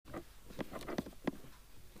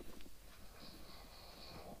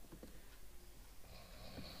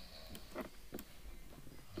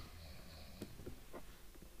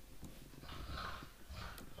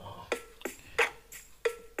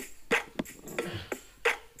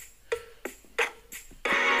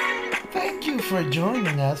Thank you for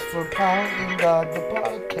joining us for Power in God, the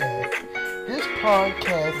podcast. This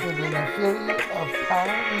podcast is an affiliate of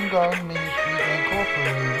Power in God Ministries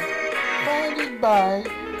Incorporated, founded by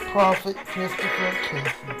Prophet Christopher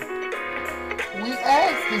Casey. We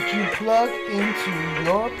ask that you plug into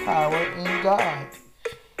your power in God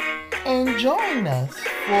and join us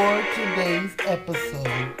for today's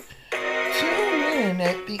episode. Tune in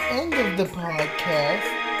at the end of the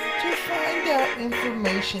podcast to find out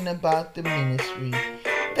information about the ministry.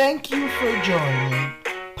 Thank you for joining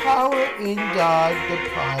Power in God, the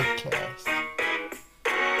podcast.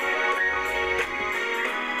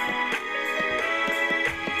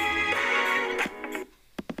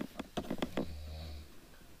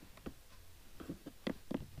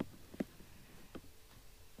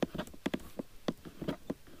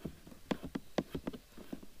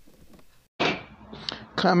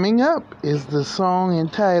 Coming up is the song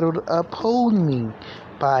entitled Uphold Me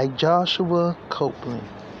by Joshua Copeland.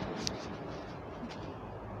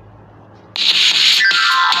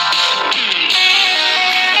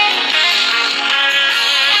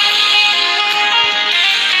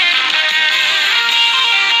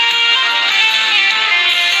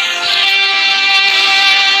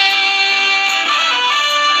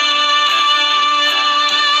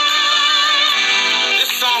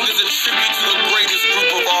 This song is a tribute to the greatest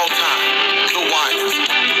group of all time, the Winans.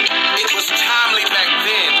 It was timely back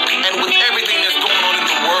then, and with everything that's going on in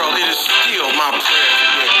the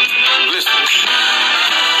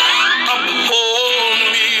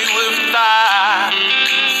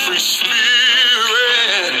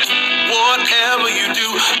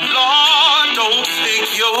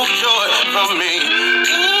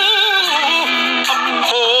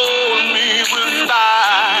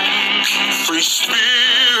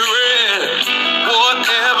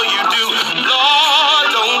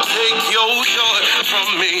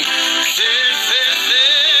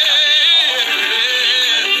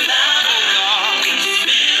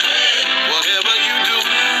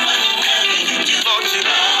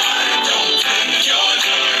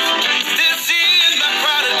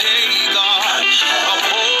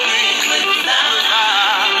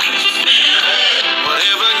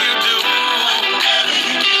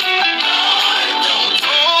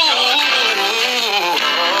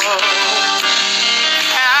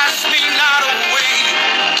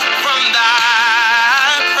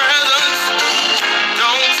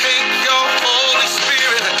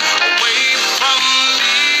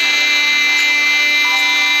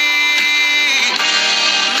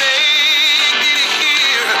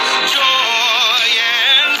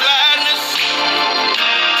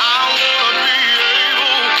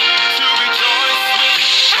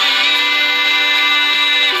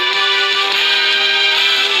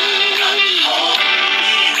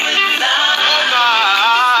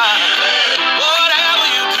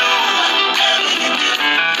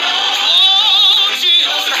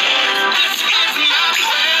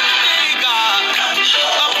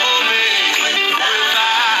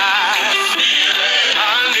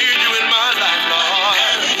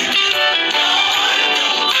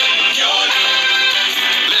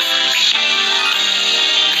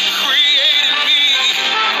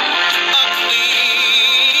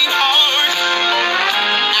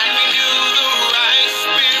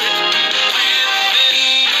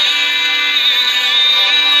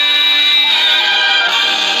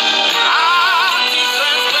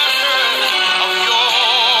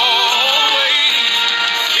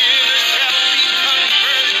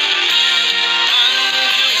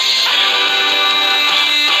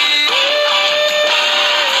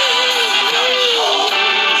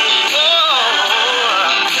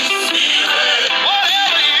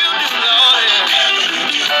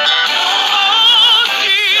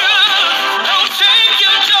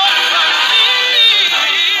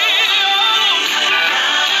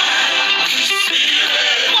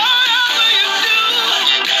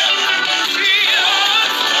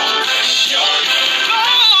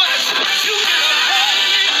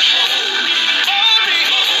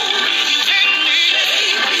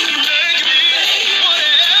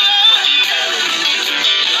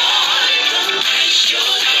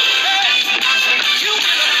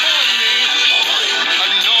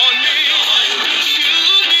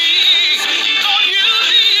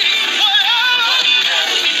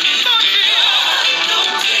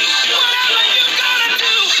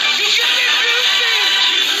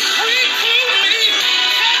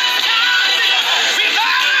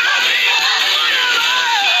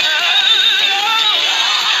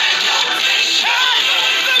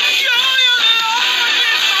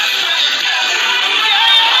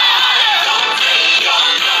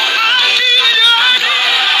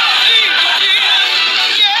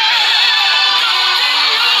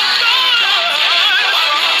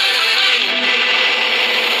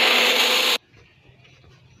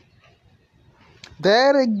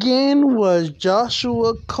That again was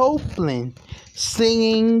Joshua Copeland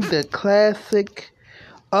singing the classic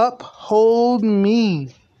Uphold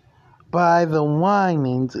Me by the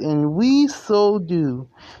Winans, and we so do.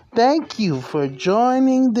 Thank you for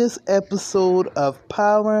joining this episode of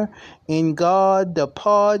Power in God, the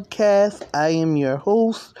podcast. I am your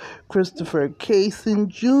host, Christopher Kaysen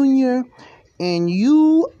Jr., and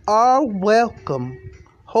you are welcome,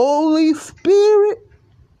 Holy Spirit,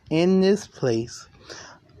 in this place.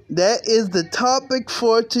 That is the topic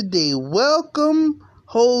for today. Welcome,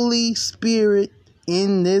 Holy Spirit,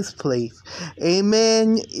 in this place.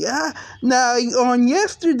 Amen. Yeah. Now, on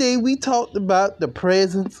yesterday, we talked about the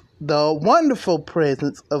wonderful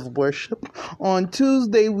presence of worship. On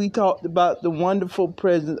Tuesday, we talked about the wonderful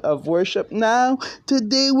presence of worship. Now,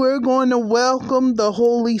 today, we're going to welcome the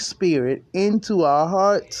Holy Spirit into our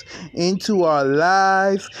hearts, into our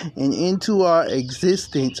lives, and into our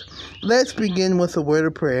existence. Let's begin with a word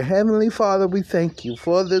of prayer. Heavenly Father, we thank you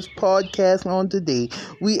for this podcast on today.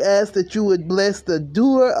 We ask that you would bless the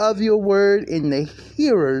doer of your word and the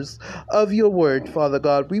hearers of your word, Father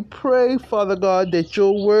God. We pray, Father God, that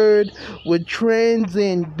your word would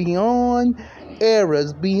transcend beyond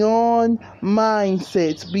errors, beyond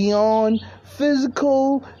mindsets, beyond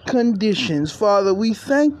physical conditions. Father, we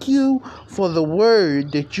thank you for the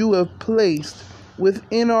word that you have placed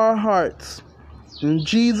within our hearts. In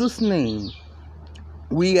Jesus' name,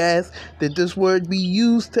 we ask that this word be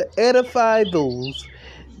used to edify those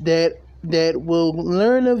that will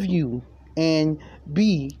learn of you and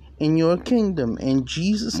be in your kingdom. In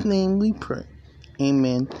Jesus' name we pray.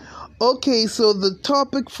 Amen. Okay, so the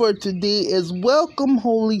topic for today is welcome,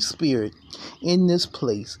 Holy Spirit, in this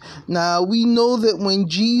place. Now, we know that when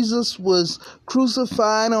Jesus was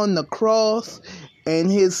crucified on the cross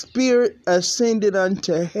and his spirit ascended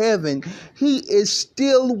unto heaven, he is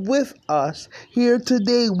still with us here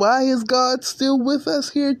today. Why is God still with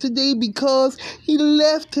us here today? Because he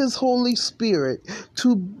left his Holy Spirit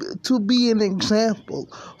to be an example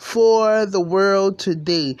for the world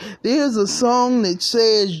today. There's a song that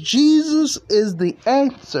says, Jesus is the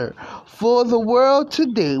answer for the world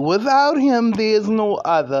today. Without him, there's no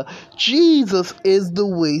other. Jesus is the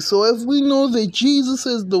way. So if we know that Jesus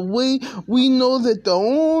is the way, we know that the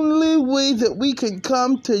only way that we can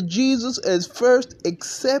come to Jesus is first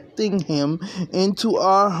accepting him into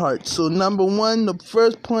our hearts. So number one, the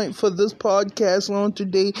first point for this podcast on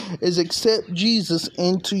today is accept Jesus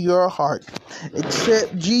into your heart.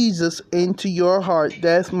 Accept Jesus into your heart.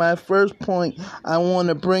 That's my first point I want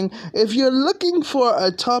to bring. If you're looking for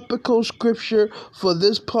a topical scripture for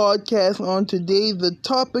this podcast on today, the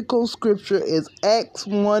topical scripture is Acts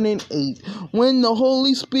 1:8. When the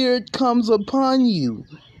Holy Spirit comes upon you,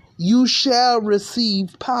 you shall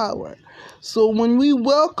receive power. So when we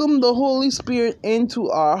welcome the Holy Spirit into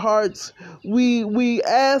our hearts, we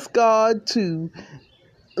ask God to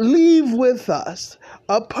leave with us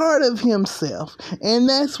a part of himself, and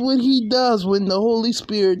that's what he does when the Holy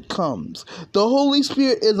Spirit comes. The Holy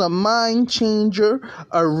Spirit is a mind changer,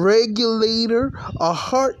 a regulator, a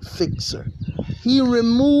heart fixer. He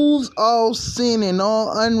removes all sin and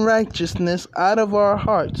all unrighteousness out of our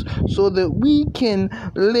hearts so that we can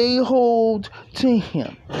lay hold to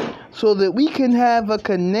him, so that we can have a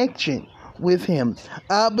connection with him.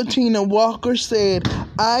 Albertina Walker said,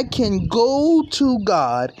 I can go to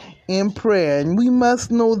God in prayer. And we must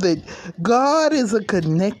know that God is a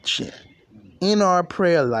connection in our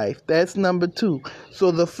prayer life. That's number two. So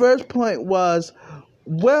the first point was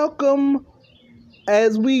welcome.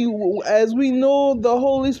 As we know the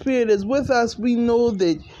Holy Spirit is with us, we know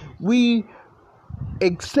that we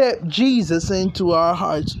accept Jesus into our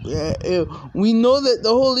hearts. We know that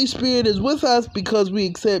the Holy Spirit is with us because we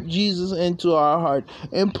accept Jesus into our heart.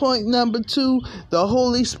 And point number two, the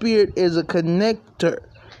Holy Spirit is a connector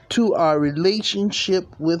to our relationship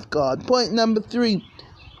with God. Point number three,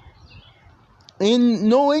 in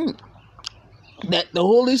knowing that the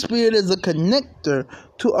Holy Spirit is a connector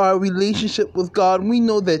to our relationship with God, we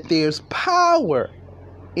know that there's power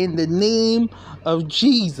in the name of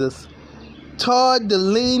Jesus. Todd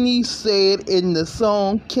Delaney said in the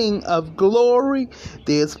song King of Glory,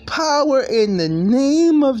 there's power in the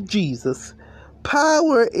name of Jesus.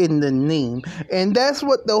 Power in the name. And that's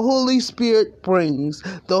what the Holy Spirit brings.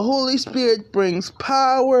 The Holy Spirit brings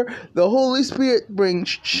power. The Holy Spirit brings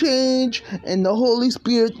change. And the Holy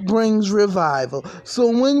Spirit brings revival. So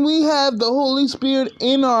when we have the Holy Spirit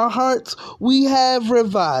in our hearts, we have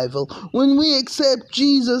revival. When we accept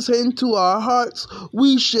Jesus into our hearts,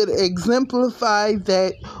 we should exemplify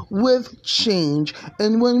that with change.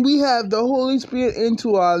 And when we have the Holy Spirit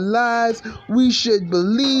into our lives, we should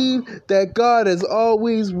believe that God is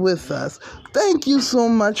always with us. Thank you so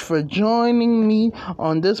much for joining me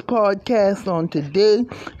on this podcast on today.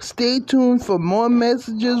 Stay tuned for more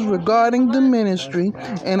messages regarding the ministry,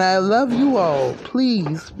 and I love you all.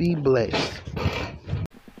 Please be blessed.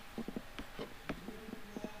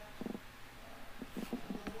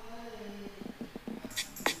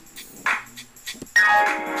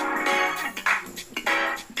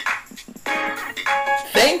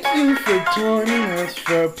 Thank you for joining us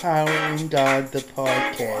for Powering God, the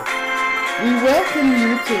podcast. We welcome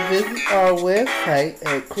you to visit our website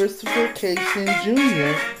at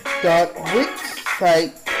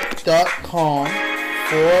christophercationjr.wixsite.com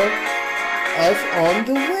for us on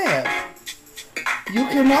the web. You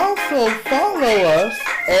can also follow us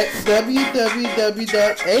at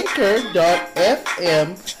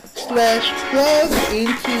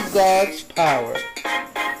www.anchor.fm/plug-into-God's-power.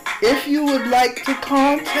 If you would like to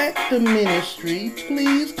contact the ministry,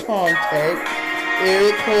 please contact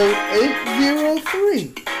area code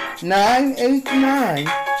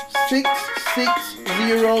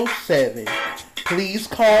 803-989-6607. Please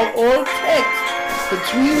call or text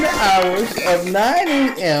between the hours of 9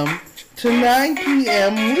 a.m. to 9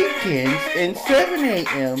 p.m. weekends and 7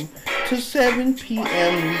 a.m. to 7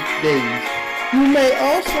 p.m. weekdays. You may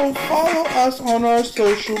also follow us on our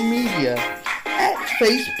social media at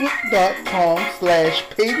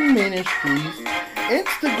facebook.com/pigministries,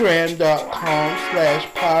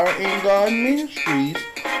 instagram.com/poweringodministries,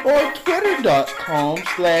 or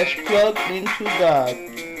twitter.com/plugintogod.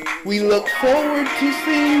 We look forward to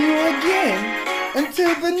seeing you again.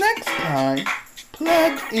 Until the next time,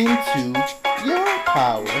 plug into your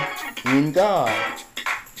power in God.